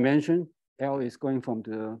whatever dimension, L is going from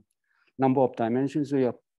the number of dimensions. So you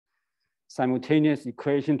have simultaneous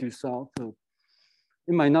equation to solve. So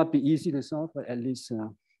it might not be easy to solve, but at least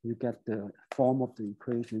you get the form of the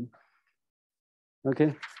equation.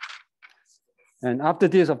 Okay. And after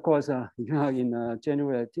this, of course, you are in a general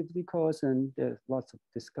relativity course, and there's lots of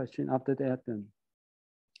discussion after that. And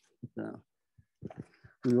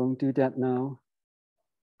we won't do that now.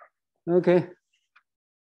 Okay.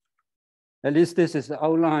 At least this is the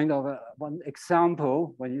outline of one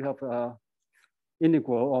example when you have an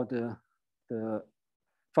integral or the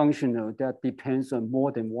functional that depends on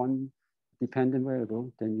more than one dependent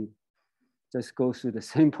variable. Then you just go through the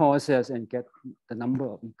same process and get the number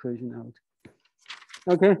of equation out.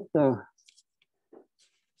 Okay, so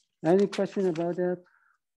any question about that?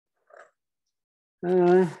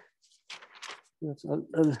 There's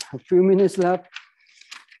a few minutes left.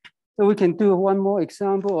 So we can do one more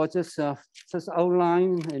example or just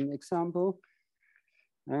outline an example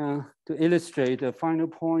to illustrate the final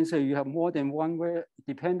point. So you have more than one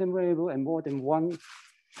dependent variable and more than one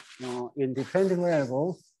independent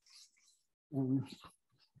variable.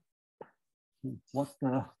 What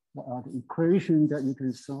are the equations that you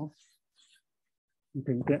can solve? You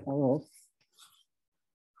can get all of.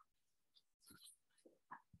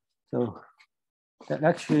 So that's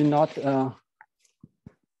actually not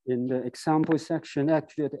in the example section,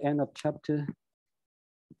 actually at the end of chapter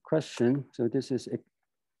question. So this is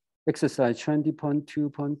exercise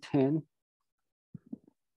 20.2.10.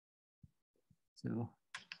 So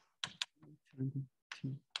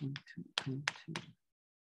 22.2.2.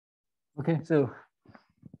 Okay, so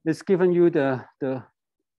it's given you the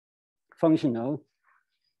functional.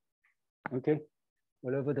 Okay,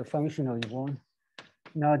 whatever the functional you want.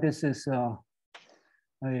 Now this is a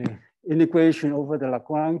integration over the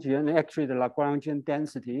Lagrangian, actually the Lagrangian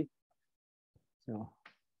density. So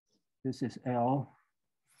this is L.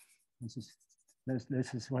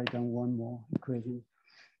 Let's just write down one more equation.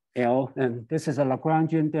 L, and this is a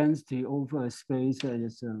Lagrangian density over a space that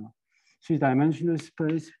is a 3-dimensional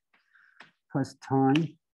space plus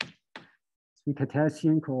time, 3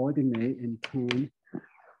 Cartesian coordinate and time.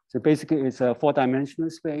 So basically it's a 4-dimensional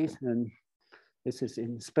space, and this is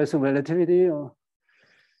in special relativity, or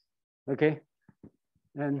Okay,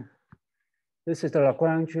 and this is the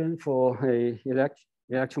Lagrangian for a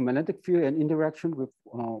electromagnetic field and interaction with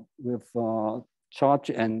charge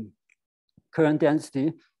and current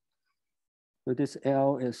density. So this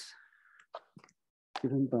L is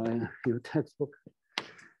given by your textbook.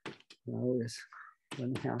 L is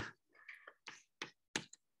 1/2.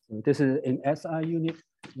 So this is in SI unit,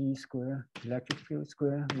 E square, electric field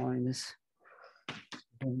square minus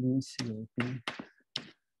mu COB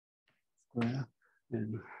square,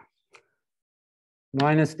 and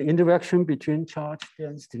minus the interaction between charge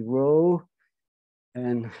density rho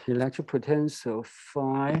and electric potential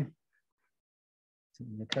phi. So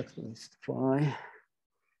the text is phi.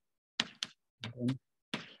 And then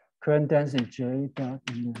current density J dot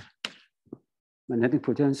in the magnetic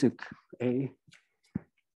potential A.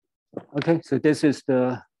 Okay, so this is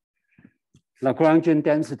the Lagrangian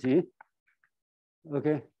density.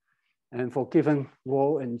 Okay, and for given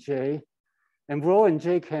rho and J, and rho and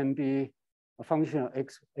J can be a function of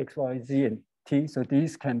x, y, z, and t. So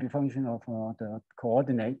these can be function of the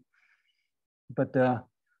coordinate. But the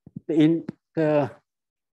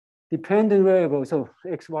dependent variable, so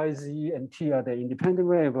x, y, z, and t are the independent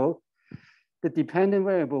variable. The dependent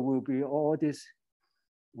variable will be all these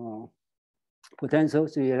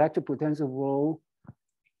potentials, the electric potential rho,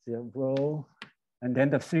 the rho, and then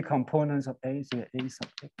the three components of A, so A sub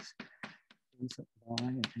x, A sub y,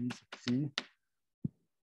 and A sub z.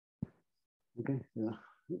 Okay, so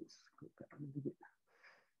let's go back a little bit.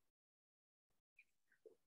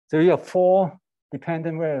 So you have 4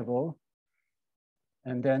 dependent variables,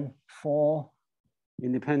 and then 4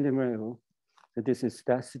 independent variables. So this is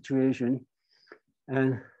that situation.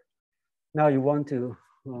 And now you want to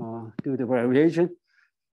do the variation.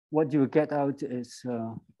 What you get out is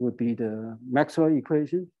would be the Maxwell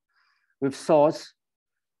equation with source,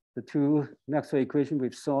 the 2 Maxwell equation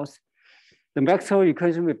with source. The Maxwell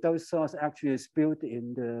equation with those source actually is built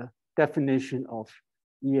in the definition of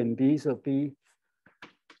E and B. So B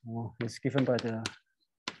is given by the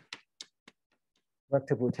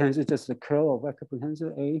vector potential, just the curl of vector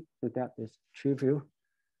potential A. So that is trivial.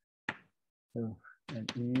 So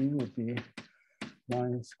and E would be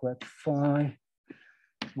minus squared phi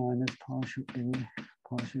minus partial A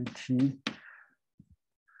partial T.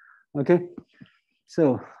 Okay,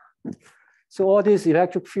 so all this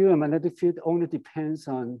electric field and magnetic field only depends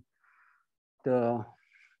on the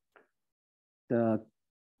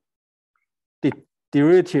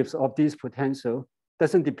derivatives of these potential.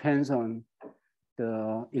 Doesn't depend on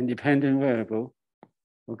the independent variable.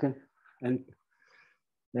 Okay, and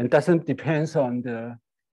doesn't depend on the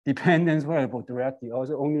dependence variable directly.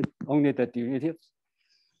 Also only the derivatives.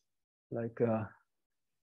 Like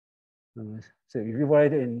so if you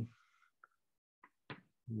write in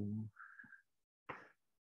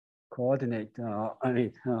coordinate,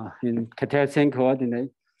 in Cartesian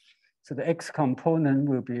coordinate, so the x component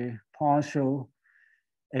will be partial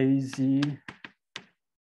AZ,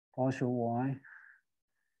 partial y,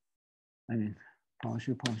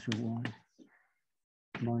 partial y,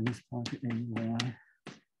 minus partial AY,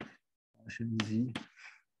 partial Z.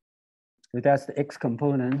 So that's the x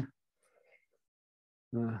component.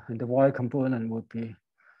 And the y component would be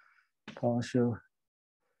partial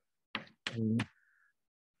A,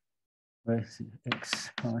 x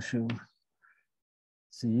partial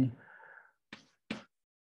Z,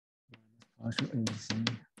 partial AZ,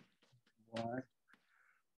 y.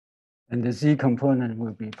 And the z component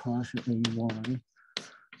will be partial AY,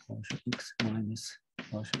 partial x minus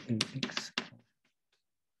partial AX.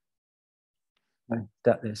 And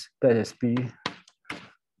that is B.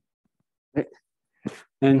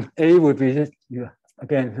 And A would be just, you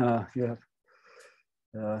have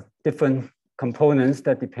different components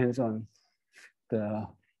that depends on the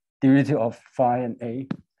derivative of phi and A.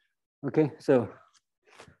 Okay, so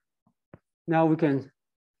now we can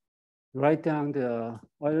write down the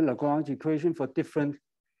Euler-Lagrange equation for different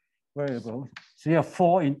variables. So you have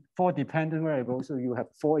four dependent variables, so you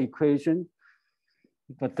have 4 equations.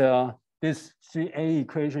 But this 3A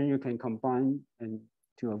equation you can combine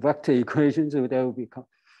into a vector equation, so that will become,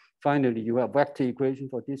 finally you have vector equation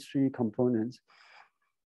for these 3 components.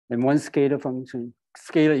 And 1 scalar function,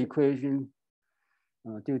 scalar equation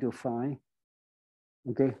due to phi,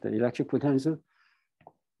 okay, the electric potential.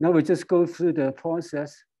 Now we just go through the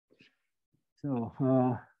process. So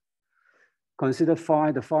consider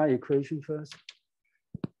phi, the phi equation first.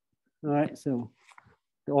 All right, so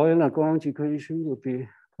the Euler-Lagrange equation will be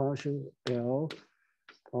partial L,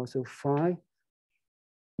 partial phi,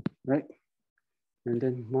 right? And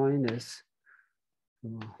then minus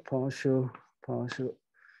partial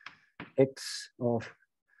x of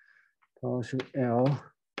partial L,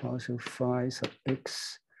 partial phi sub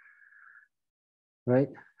x, right?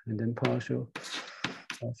 And then partial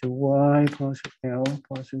y, partial L,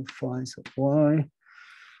 partial phi sub y,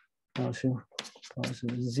 partial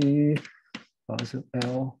z, partial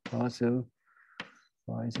L, partial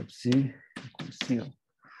phi sub z equals 0.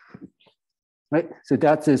 Right, so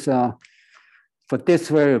that is for this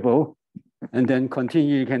variable, and then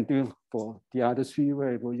continue. You can do for the other 3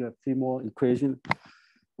 variables. You have 3 more equations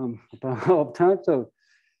about time. So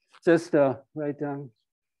just write down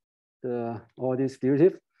all these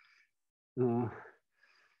derivatives.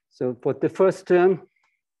 So for the first term,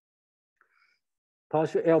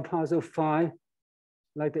 partial L, partial phi,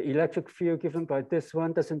 like the electric field given by this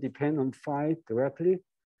one doesn't depend on phi directly.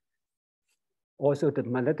 Also, the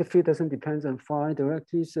magnetic field doesn't depend on phi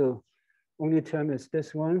directly, so only term is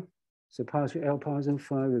this one. So partial L, partial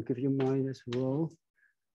phi will give you minus rho.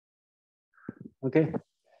 Okay.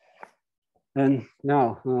 And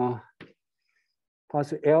now,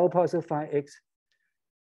 partial L, partial phi x.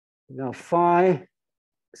 Now, phi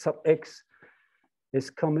sub x is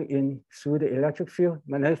coming in through the electric field.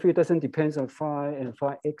 Magnetic field doesn't depend on phi and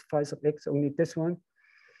phi x, phi sub x, only this one.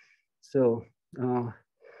 So,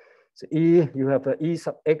 so E, you have a E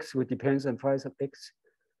sub x, which depends on phi sub x,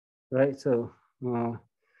 right? So, and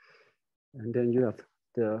then you have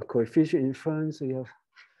the coefficient in front, so you have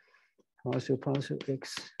partial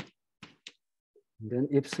x, and then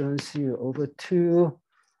epsilon 0 over 2,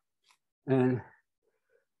 and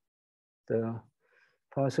the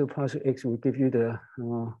partial x will give you the,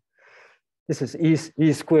 this is E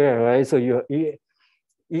square, right? So your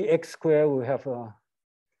EX square will have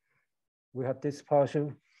this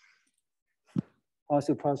partial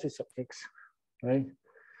sub x, right?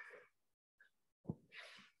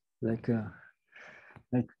 Like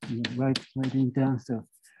writing down, so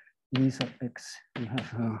E sub x, you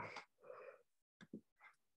have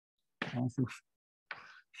partial phi,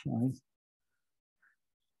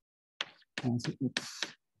 partial x,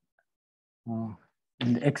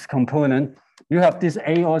 in the x component. You have this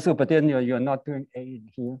A also, but then you're not doing A in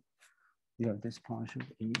here. You have this partial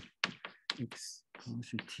A, x,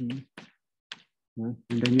 partial t, right?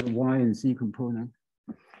 And then your y and z component.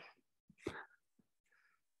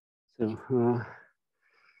 So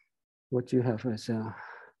what you have is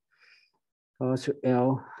partial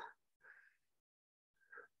L,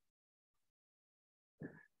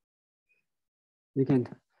 you can,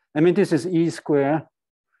 I mean, this is E square,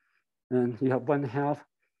 and you have 1/2.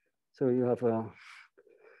 So you have a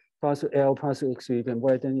partial L, partial x, so you can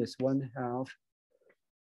write then it's 1/2,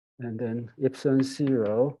 and then epsilon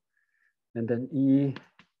 0, and then E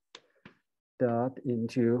dot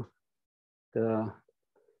into the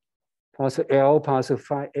partial L, partial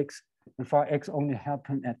phi x, and phi x only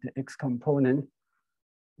happen at the x component.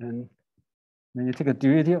 And when you take a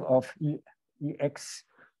derivative of EX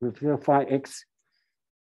with your phi x,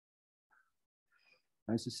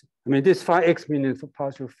 I mean, this phi x meaning for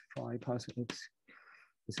partial phi, partial x.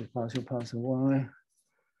 This is partial y.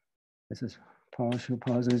 This is partial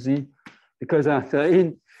z. Because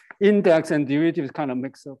the index and derivative is kind of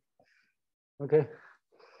mixed up. Okay.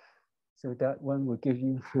 So that one will give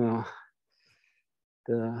you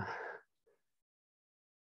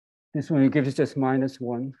this one will give you just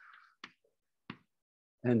 -1.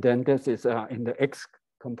 And then this is in the x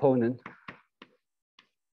component.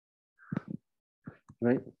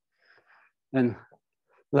 Right? And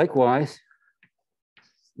likewise,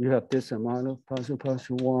 you have this amount of partial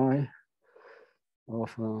y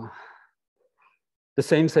of the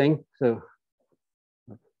same thing. So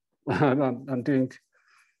I'm doing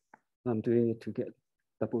it to get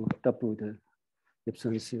double the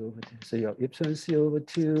epsilon 0 over 2. So you have epsilon 0 over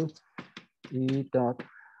 2, E dot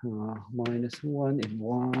 -1 in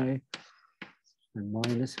y, and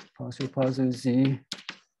minus partial z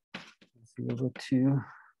over 2.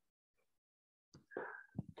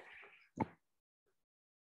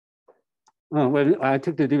 Oh, well, I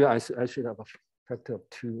took the derivative. I should have a factor of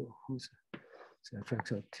 2. So a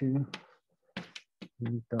factor of 2.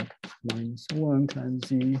 E dot -1 times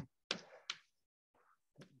z.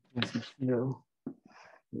 This is 0.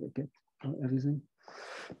 Get everything.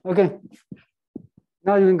 Okay.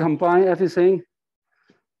 Now you can combine everything.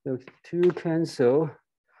 So 2 cancel.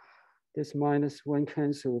 This -1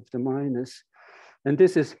 cancel with the minus. And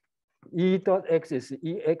this is E dot x is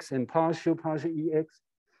EX and partial EX.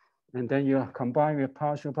 And then you combine with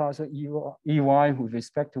partial EY with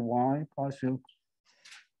respect to Y, partial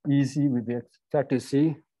EZ with respect to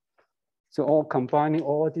C. So all combining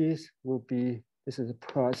all these will be, this is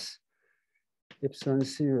plus epsilon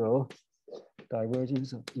 0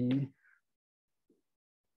 divergence of E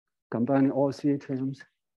combining all three terms,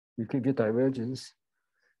 you can get divergence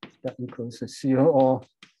that equals to 0, or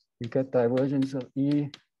you get divergence of E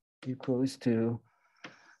equals to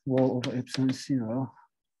rho over epsilon 0.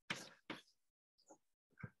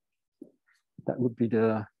 That would be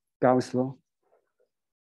the Gauss law.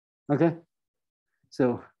 Okay,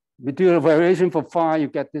 so we do a variation for phi, you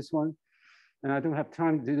get this one. And I don't have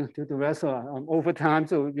time to do the rest, so I'm over time.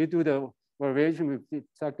 So you do the variation with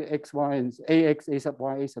exactly x, y, and ax, a sub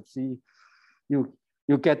y, a sub c. You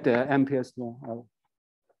get the Ampere's law out.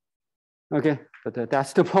 Okay, but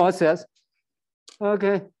that's the process.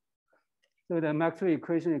 Okay, so the Maxwell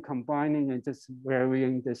equation is combining and just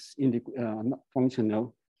varying this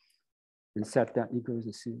functional and set that equals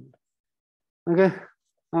to 0. Okay,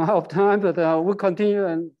 I'm out of time, but we'll continue,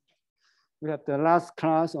 and we have the last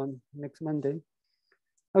class on next Monday.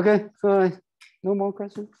 Okay, so no more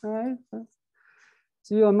questions. All right,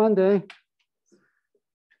 see you on Monday.